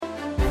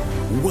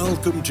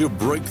Welcome to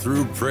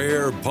Breakthrough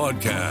Prayer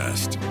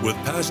Podcast with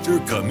Pastor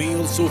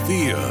Camille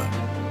Sophia.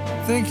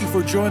 Thank you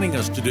for joining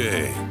us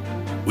today.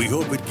 We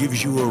hope it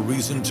gives you a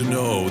reason to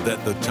know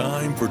that the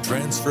time for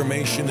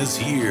transformation is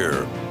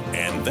here,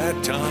 and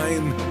that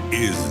time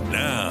is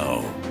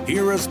now.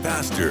 Here is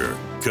Pastor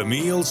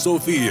Camille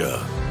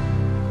Sophia.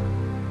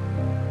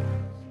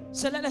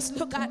 So let us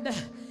look at the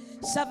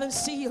 7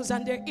 seals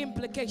and their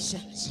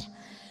implications.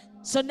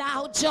 So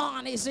now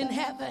John is in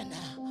heaven,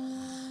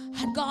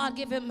 and God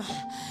gave him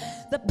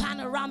the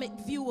panoramic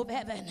view of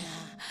heaven.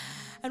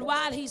 And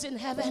while he's in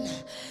heaven,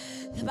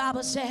 the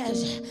Bible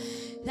says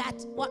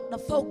that what the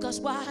focus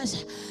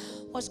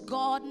was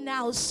God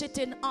now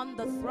sitting on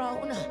the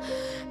throne,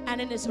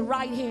 and in his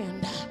right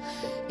hand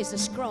is a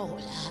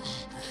scroll.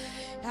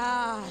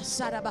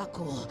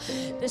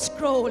 Sarabaku. The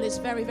scroll is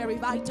very, very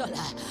vital,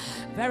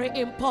 very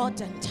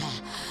important.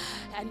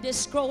 And this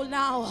scroll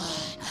now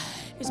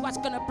is what's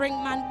going to bring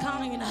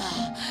mankind,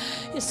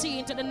 you see,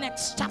 into the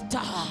next chapter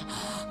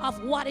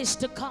of what is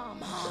to come.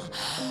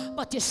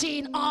 But you see,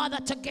 in order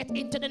to get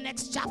into the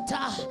next chapter,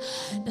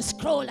 the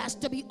scroll has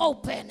to be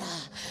open.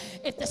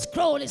 If the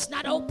scroll is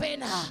not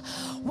open,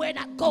 we're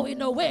not going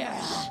nowhere.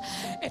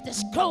 If the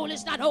scroll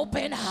is not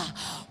open,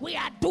 we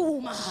are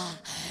doomed.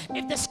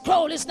 If the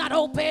scroll is not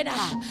open,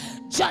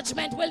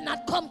 judgment will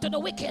not come to the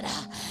wicked.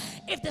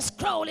 If the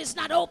scroll is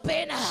not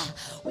open,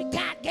 we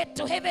can't get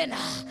to heaven.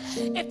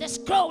 If the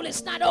scroll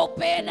is not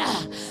open,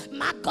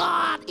 my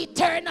God,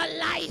 eternal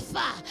life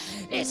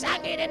is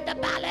hanging in the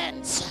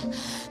balance.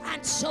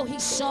 And so he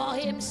saw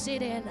him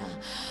sitting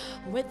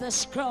with the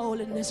scroll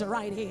in his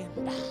right hand.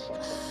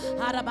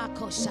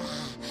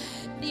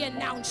 The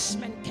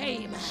announcement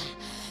came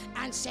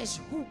and says,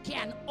 who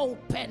can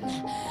open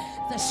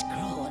the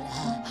scroll?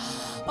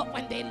 But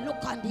when they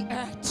look on the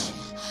earth,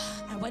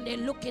 and when they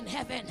look in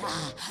heaven,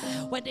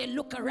 when they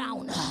look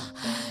around,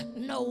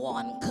 no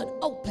one could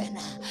open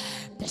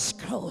the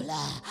scroll.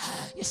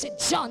 You see,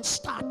 John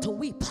started to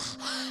weep.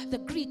 The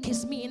Greek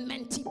is mean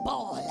menti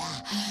ball,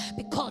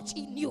 because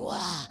he knew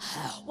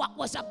what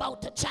was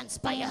about to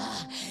transpire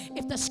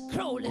if the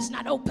scroll is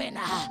not open.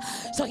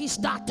 So he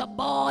started to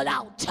bawl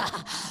out.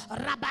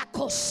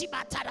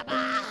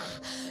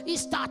 He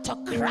started to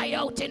cry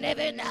out in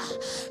heaven,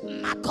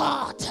 my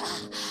God.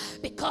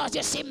 Because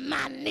you see,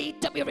 man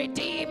need to be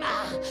redeemed.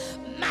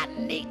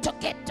 Man need to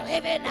get to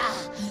heaven.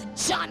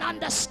 John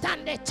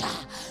understand it.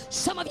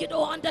 Some of you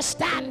don't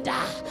understand.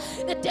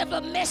 The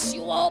devil mess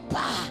you up.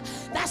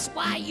 That's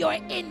why you're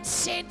in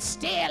sin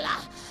still.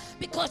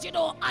 Because you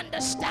don't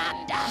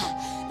understand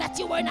that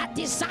you were not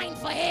designed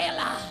for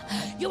hell.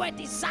 You were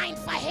designed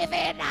for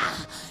heaven.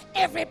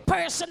 Every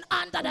person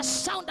under the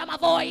sound of my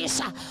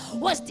voice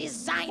was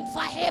designed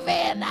for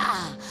heaven.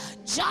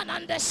 John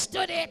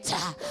understood it,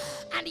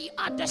 and he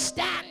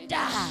understand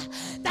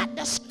that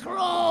the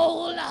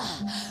scroll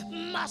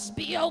must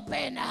be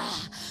open.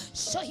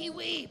 So he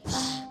weep.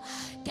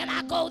 Can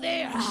I go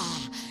there?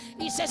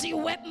 He says he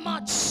wept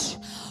much,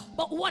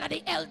 but one of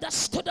the elders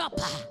stood up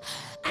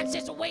and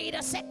says, wait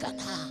a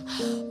second.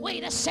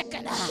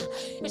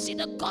 You see,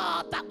 the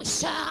God that we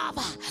serve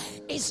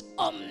is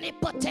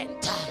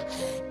omnipotent,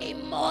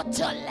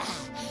 immortal,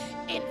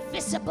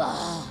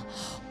 invisible,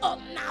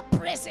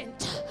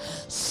 omnipresent,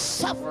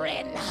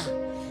 sovereign,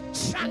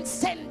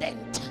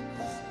 transcendent,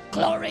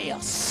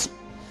 glorious,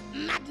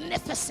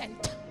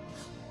 magnificent,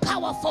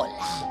 powerful.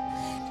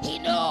 He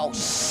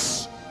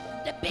knows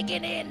the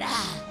beginning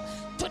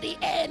to the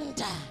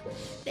end,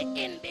 the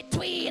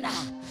in-between.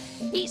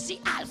 He's the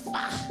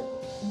Alpha,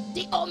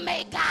 the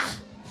Omega,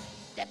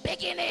 the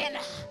beginning,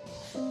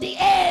 the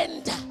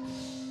end.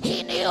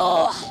 He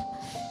knew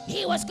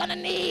he was gonna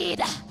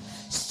need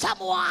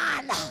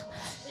someone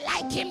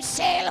like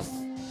himself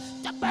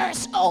to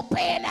burst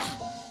open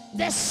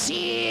the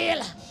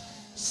seal.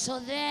 So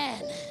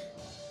then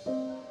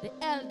the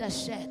elder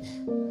said,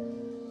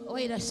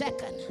 wait a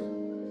second,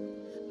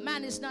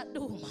 man is not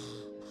doomed.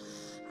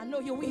 I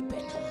know you're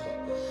weeping,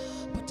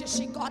 but you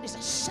see, God is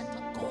a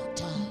setter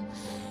God.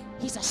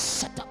 He's a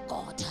setter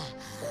God.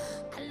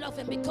 I love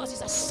him because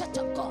he's a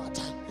setter God.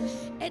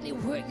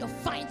 Anywhere you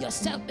find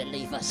yourself,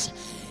 believers,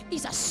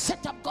 he's a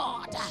setter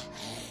God.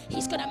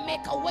 He's gonna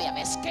make a way of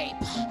escape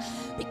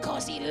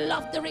because he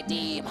loved the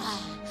redeemer.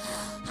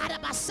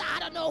 I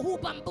don't know who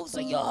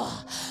bamboozle you,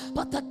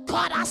 but the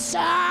God I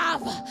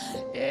serve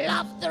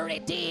loved the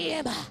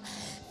redeemer.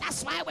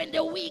 That's why when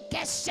the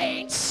weakest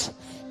saints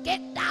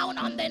get down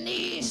on their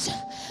knees,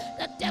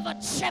 the devil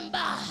tremble.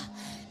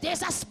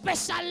 There's a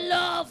special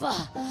love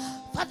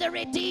for the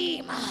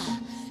redeemer.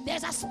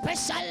 There's a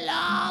special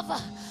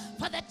love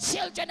for the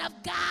children of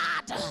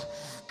God.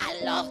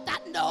 I love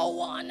that no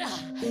one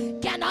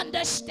can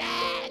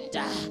understand.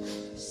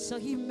 So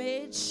he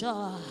made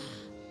sure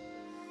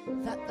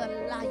that the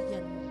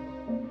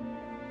Lion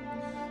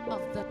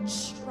of the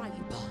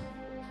tribe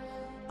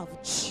of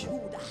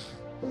Judah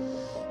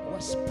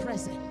was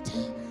present.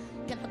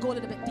 Can I go a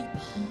little bit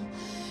deeper?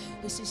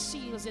 This is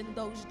seals in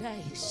those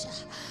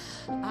days.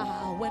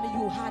 When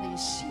you had a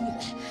seal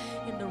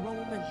in the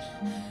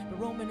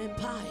Roman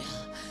Empire,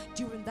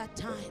 during that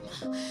time.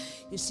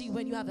 You see,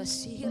 when you have a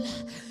seal,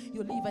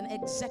 you leave an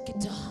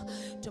executor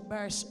to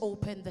burst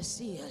open the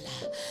seal.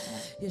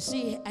 You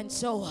see, and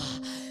so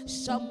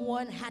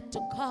someone had to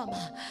come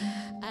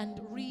and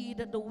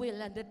read the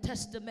will and the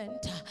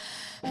testament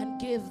and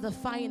give the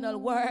final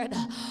word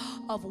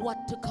of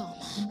what to come.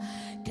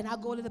 Can I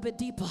go a little bit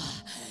deeper?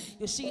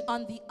 You see,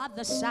 on the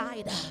other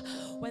side,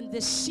 when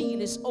this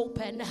seal is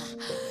open,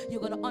 you're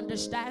going to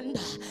understand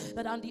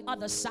that on the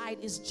other side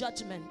is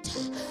judgment,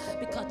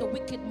 because the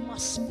wicked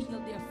must feel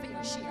their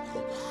fair share.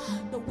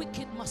 The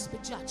wicked must be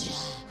judged.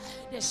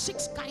 There's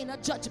 6 kinds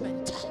of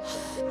judgment,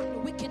 and the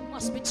wicked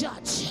must be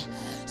judged.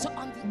 So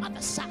on the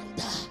other side,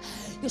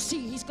 you see,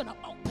 he's going to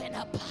open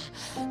up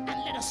and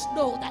let us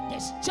know that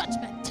there's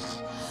judgment.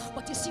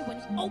 But you see, when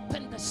he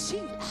opened the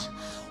seal,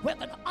 we're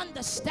going to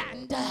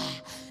understand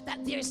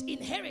that there's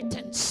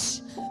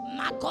inheritance,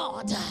 my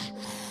God.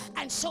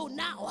 And so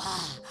now,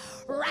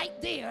 right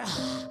there,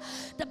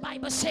 the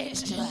Bible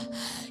says,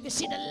 you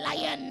see, the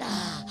lion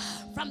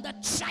from the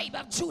tribe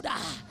of Judah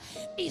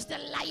is the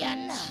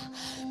lion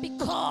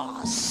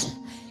because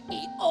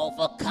he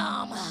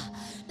overcome.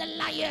 The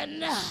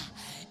lion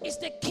is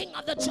the king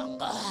of the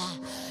jungle.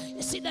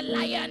 You see, the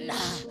lion,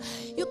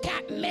 you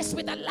can't mess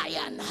with a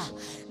lion.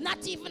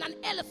 Not even an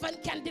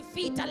elephant can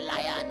defeat a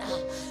lion.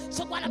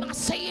 So what am I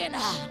saying?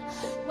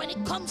 When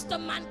it comes to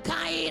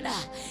mankind,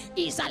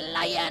 he's a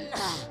lion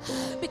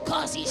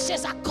because he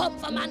says, I come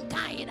for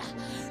mankind.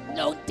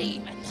 No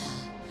demon,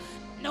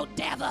 no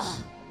devil,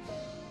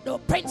 no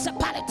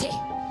principality,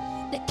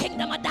 the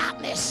kingdom of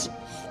darkness.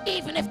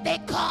 Even if they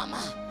come,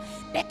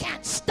 they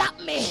can't stop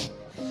me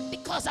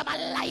because I'm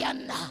a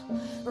lion.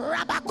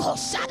 Rabako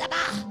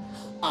Sadaba.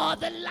 All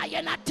the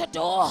lion had to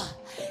do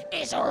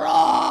is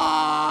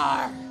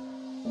roar.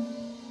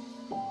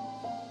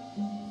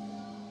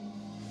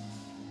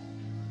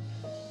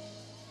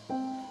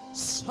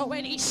 So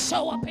when he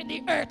show up in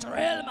the earth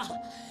realm,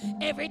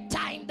 every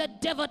time the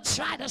devil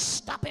try to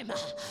stop him,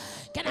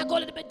 can I go a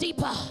little bit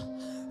deeper?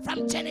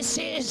 From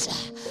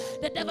Genesis,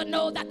 the devil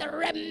know that the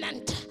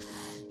remnant,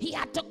 he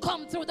had to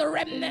come through the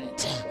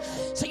remnant.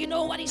 So you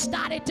know what he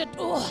started to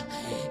do?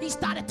 He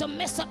started to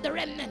mess up the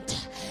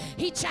remnant.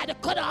 He tried to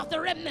cut off the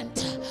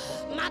remnant.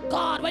 My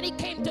God, when he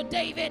came to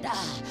David,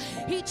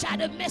 he tried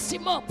to mess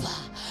him up.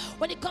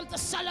 When he come to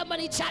Solomon,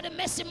 he tried to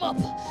mess him up.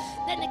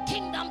 Then the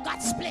kingdom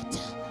got split.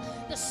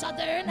 The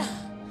southern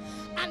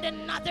and the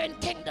northern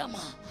kingdom.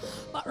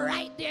 But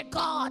right there,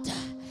 God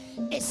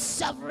is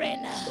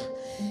sovereign.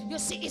 You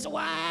see, his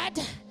word,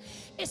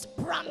 his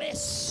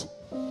promise,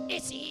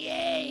 it's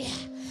yea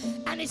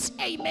and it's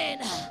amen.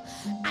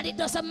 And it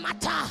doesn't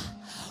matter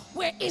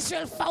where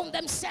Israel found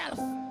themselves,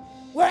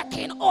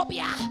 working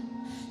Obia,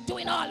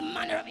 doing all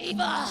manner of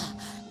evil.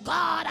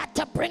 God had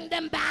to bring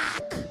them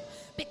back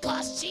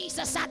because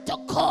Jesus had to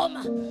come,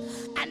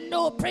 and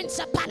no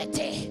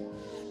principality,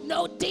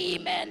 no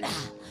demon,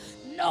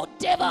 no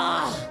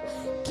devil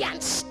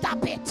can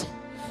stop it.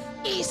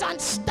 He's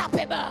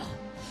unstoppable.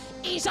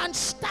 He's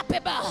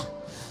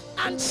unstoppable.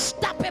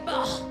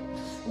 Unstoppable.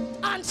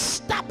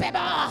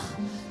 Unstoppable.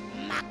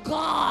 My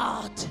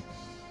God.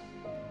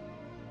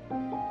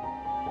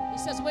 He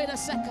says, wait a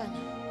second.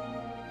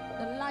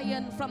 The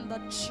lion from the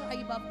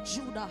tribe of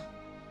Judah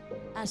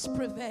has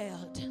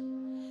prevailed.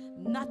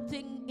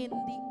 Nothing in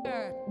the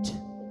earth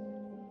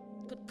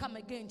could come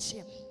against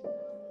him.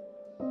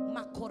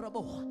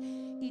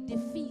 Makorabo. He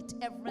defeat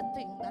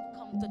everything that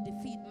come to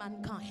defeat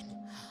mankind.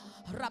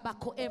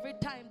 Rabako, every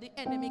time the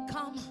enemy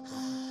come,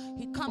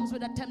 he comes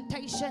with a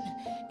temptation.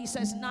 He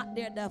says, not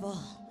there, devil.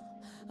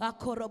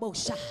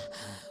 Akorobosha.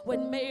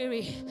 When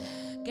Mary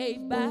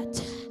gave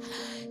birth,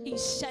 he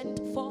sent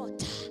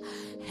forth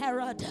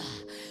Herod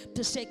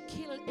to say,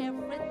 kill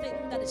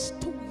everything that is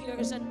 2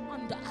 years and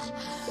under.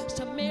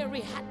 So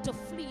Mary had to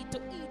flee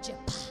to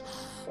Egypt.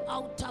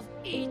 Out of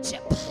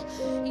Egypt,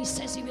 he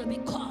says he will be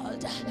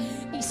called.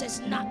 He says,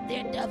 not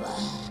their devil.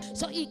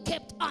 So he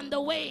kept on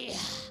the way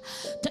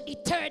to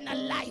eternal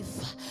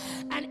life,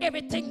 and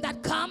everything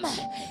that come,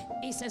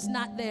 he says,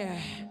 not there,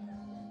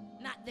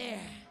 not there,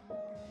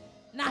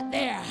 not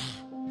there,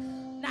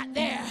 not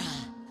there.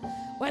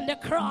 When the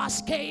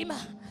cross came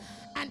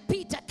and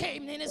Peter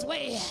came in his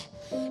way,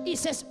 he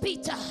says,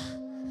 Peter,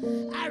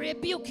 I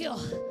rebuke you.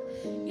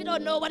 You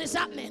don't know what is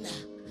happening.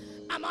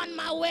 I'm on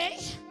my way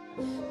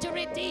to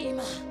redeem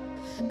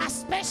a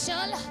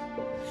special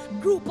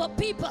group of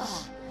people,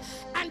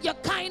 and your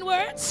kind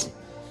words,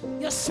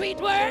 your sweet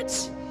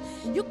words,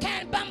 you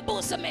can't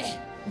bamboozle me.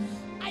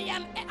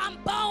 I'm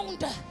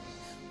bound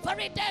for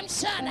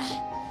redemption.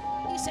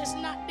 He says,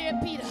 not there,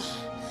 Peter.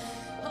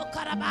 Oh,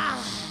 Karaba.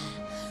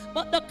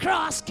 But the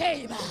cross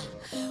came.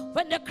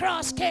 When the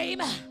cross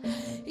came,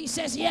 he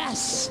says,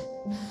 yes,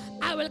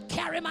 I will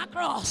carry my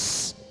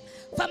cross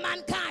for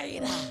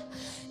mankind.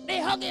 They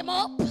hung him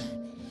up.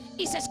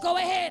 He says, go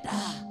ahead,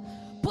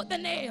 put the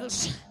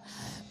nails.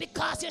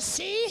 Because you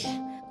see,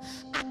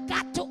 I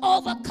got to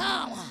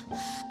overcome.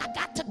 I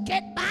got to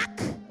get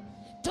back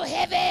to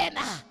heaven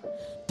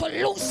to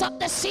loose up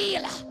the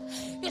seal.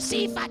 You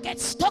see, if I get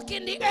stuck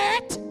in the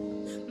earth,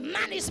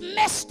 Man is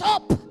messed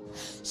up.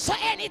 So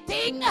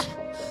anything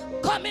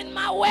coming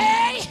my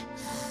way,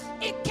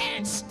 it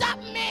can't stop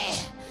me,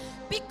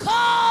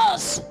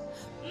 because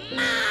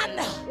man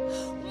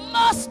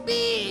must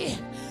be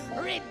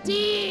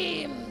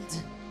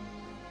redeemed.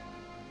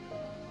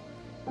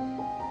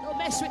 Don't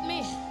mess with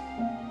me.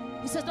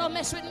 He says, don't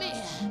mess with me.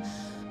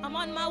 I'm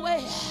on my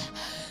way.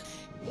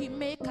 He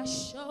make a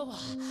show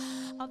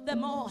of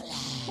them all.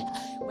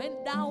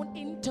 Went down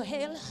into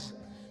hell,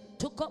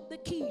 took up the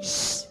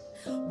keys,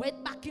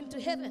 went back into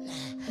heaven,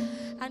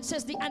 and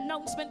says the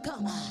announcement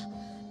come.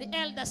 The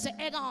elder say,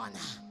 hang on,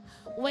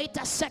 wait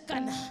a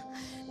second.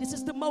 This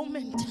is the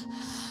moment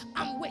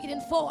I'm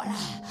waiting for,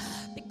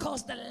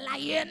 because the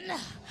Lion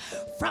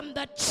from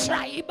the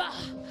tribe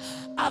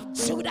of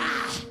Judah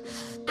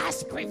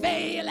has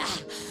prevailed,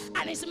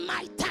 and it's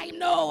my time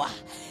now.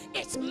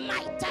 It's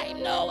my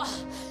time now.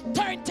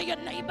 Turn to your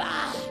neighbor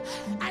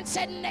and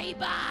say,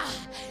 neighbor,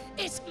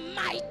 it's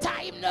my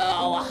time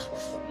now.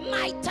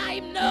 My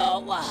time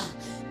now.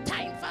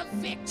 Time for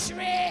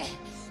victory.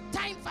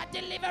 Time for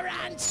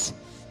deliverance.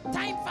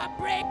 Time for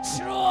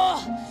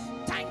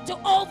breakthrough. Time to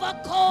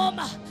overcome.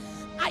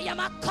 I am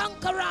a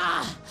conqueror.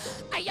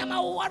 I am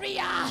a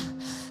warrior.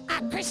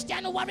 A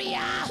Christian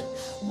warrior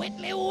with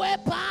my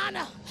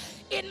weapon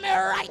in my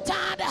right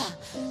hand,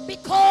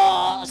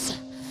 because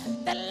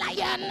the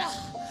Lion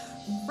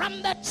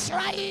from the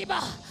tribe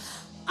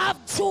of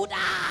Judah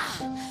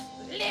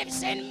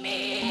lives in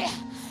me.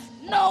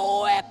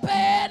 No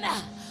weapon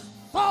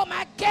formed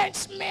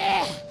against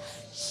me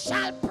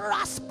shall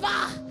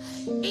prosper.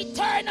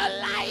 Eternal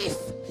life,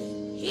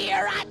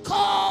 here I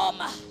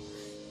come.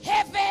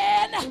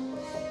 Heaven,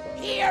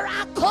 here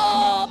I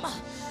come.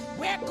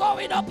 We're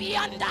going up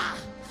yonder.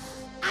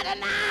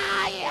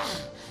 Adonai,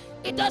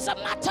 it doesn't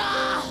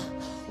matter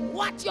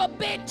what you've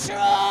been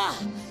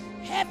through.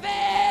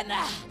 Heaven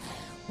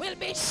will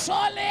be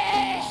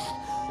surely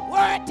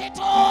worth it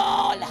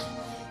all.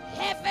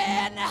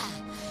 Heaven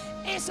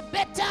is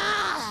better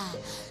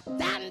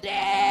than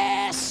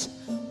this.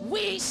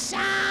 We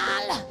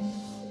shall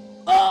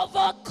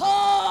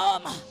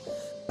overcome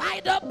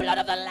by the blood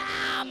of the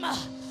Lamb.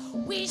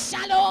 We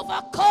shall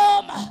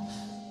overcome.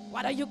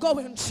 What are you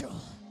going through?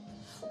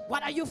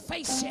 What are you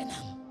facing?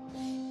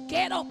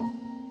 Get up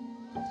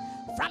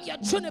from your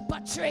juniper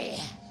tree.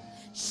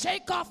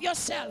 Shake off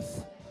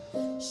yourself.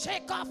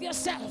 Shake off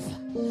yourself.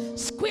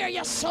 Square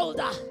your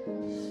shoulder.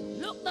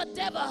 Look the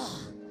devil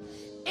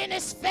in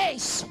his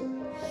face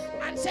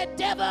and say,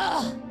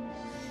 devil,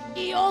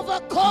 he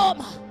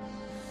overcome.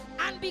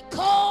 And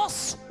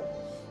because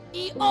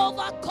he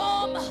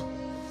overcome,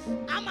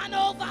 I'm an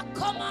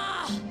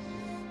overcomer.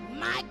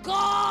 My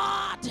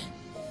God,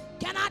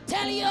 can I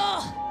tell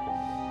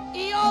you,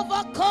 he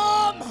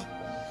overcome.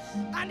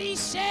 And he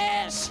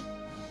says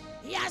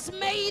he has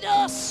made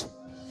us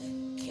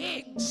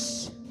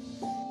kings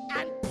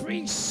and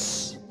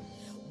priests.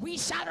 We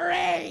shall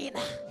reign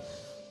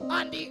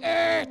on the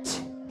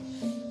earth.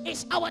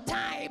 It's our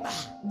time.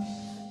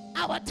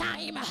 Our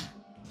time.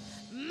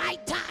 My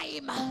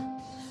time.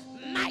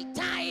 My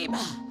time.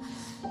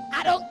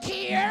 I don't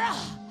care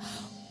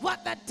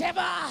what the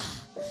devil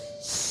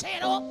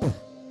set up.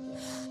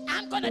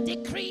 I'm going to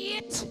decree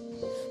it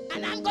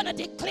and I'm going to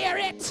declare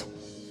it.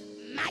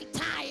 My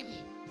time.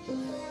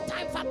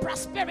 Time for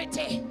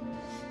prosperity.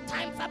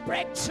 Time for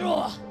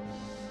breakthrough.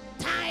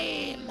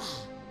 Time.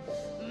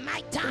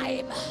 My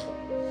time.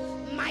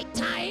 My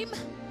time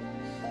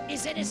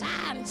is in his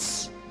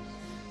hands.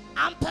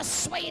 I'm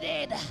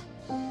persuaded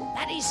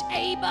that he's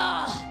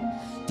able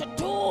to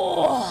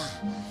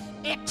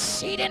do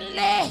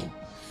exceedingly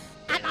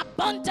and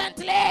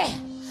abundantly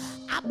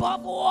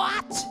above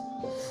what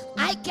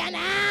I can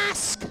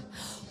ask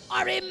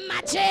or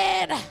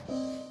imagine.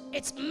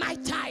 It's my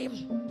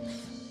time.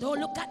 Don't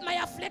look at my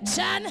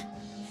affliction.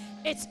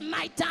 It's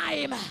my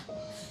time.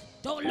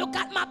 Don't look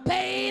at my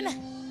pain.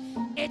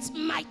 It's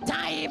my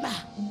time.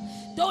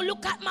 Don't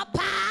look at my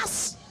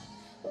past.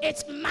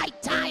 It's my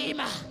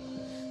time.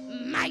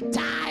 My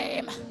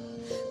time.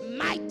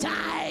 My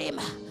time.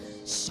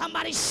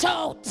 Somebody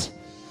shout,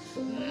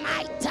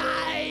 my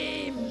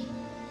time.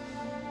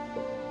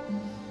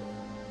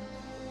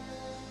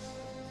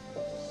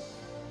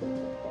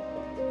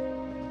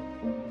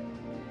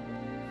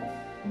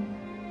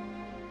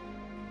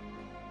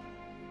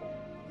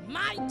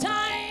 My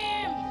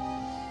time.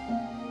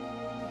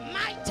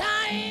 My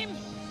time.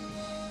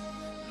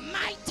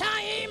 My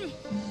time.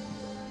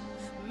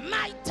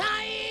 My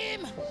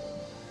time.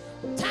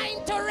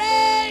 Time to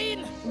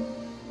reign.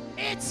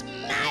 It's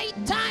my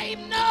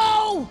time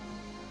now.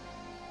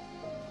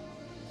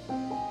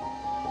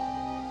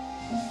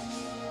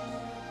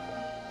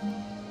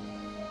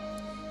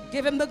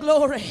 Give him the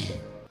glory.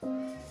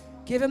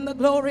 Give him the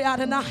glory,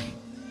 Adonai.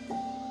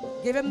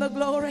 Give him the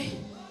glory.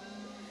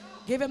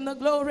 Give him the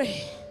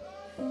glory.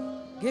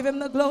 Give him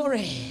the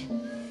glory.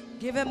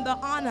 Give him the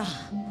honor.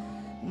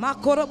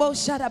 Makorobo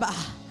Shadaba.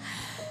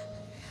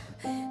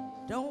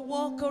 Don't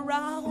walk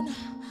around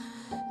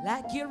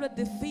like you're a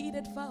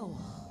defeated foe.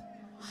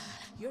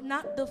 You're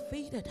not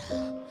defeated.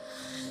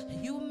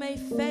 You may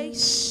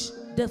face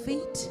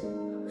defeat,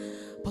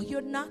 but you're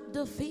not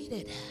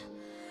defeated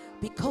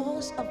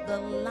because of the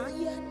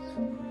Lion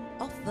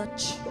of the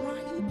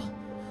tribe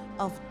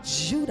of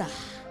Judah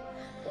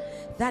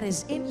that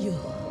is in you.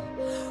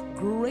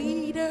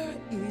 Greater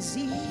is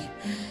he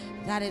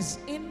that is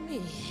in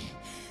me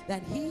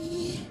than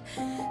he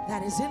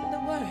that is in the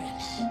world.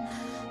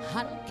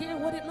 I don't care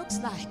what it looks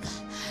like.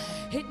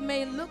 It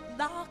may look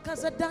dark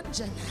as a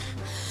dungeon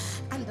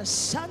and the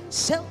sun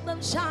seldom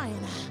shine,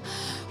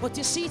 but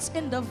you see, it's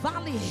in the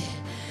valley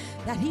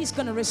that he's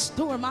gonna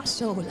restore my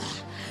soul.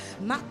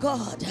 My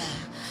God,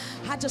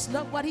 I just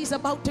love what he's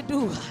about to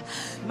do.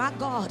 My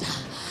God,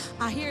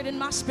 I hear it in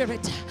my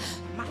spirit.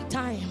 My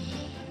time,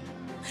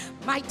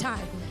 my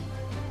time.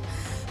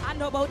 I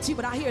know about you,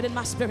 but I hear it in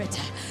my spirit.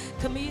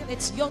 Camille,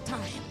 it's your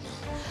time.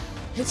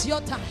 It's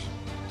your time.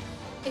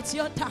 It's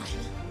your time.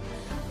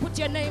 Put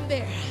your name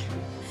there.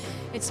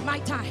 It's my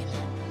time.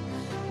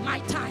 My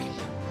time.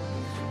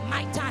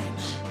 My time.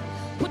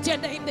 Put your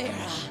name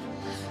there.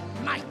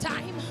 My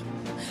time.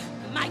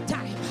 My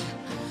time.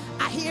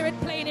 I hear it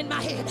playing in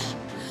my head.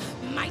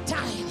 My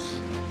time.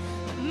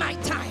 My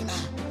time.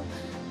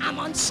 I'm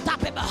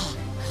unstoppable.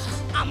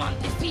 I'm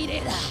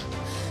undefeated.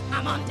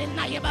 I'm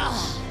undeniable.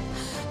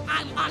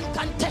 I'm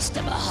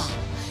uncontestable.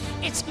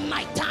 It's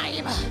my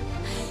time.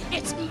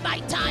 It's my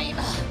time.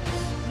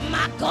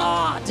 My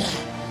God.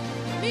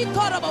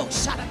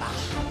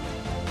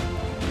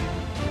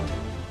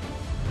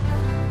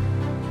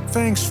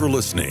 Thanks for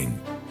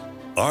listening.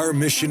 Our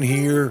mission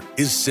here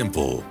is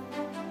simple: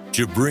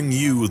 to bring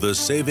you the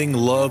saving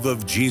love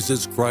of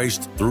Jesus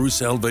Christ through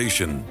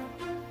salvation.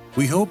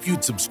 We hope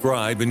you'd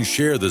subscribe and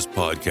share this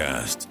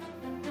podcast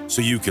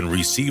so you can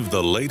receive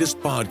the latest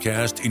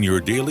podcast in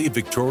your daily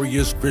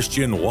victorious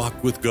Christian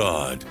walk with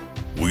God.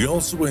 We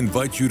also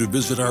invite you to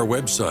visit our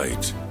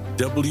website,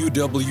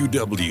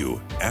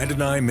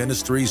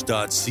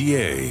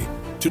 www.adonaiministries.ca,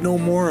 to know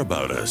more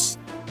about us.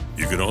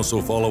 You can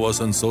also follow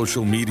us on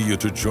social media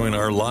to join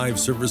our live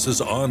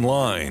services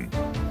online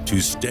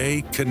to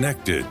stay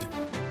connected.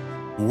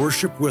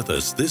 Worship with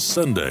us this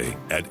Sunday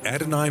at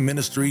Adonai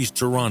Ministries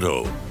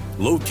Toronto,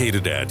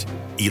 located at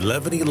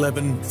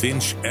 1111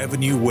 Finch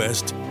Avenue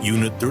West,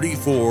 Unit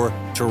 34,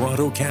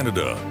 Toronto,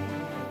 Canada.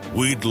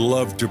 We'd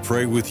love to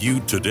pray with you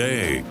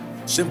today.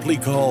 Simply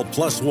call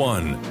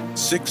 +1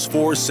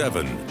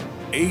 647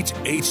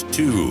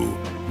 882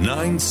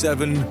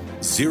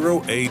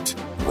 9708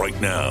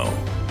 right now.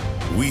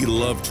 We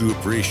love to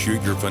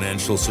appreciate your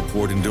financial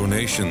support and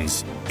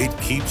donations. It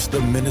keeps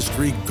the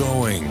ministry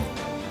going.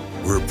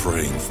 We're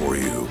praying for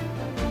you.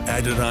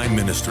 Adonai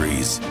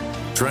Ministries,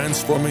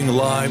 transforming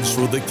lives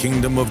for the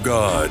kingdom of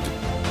God.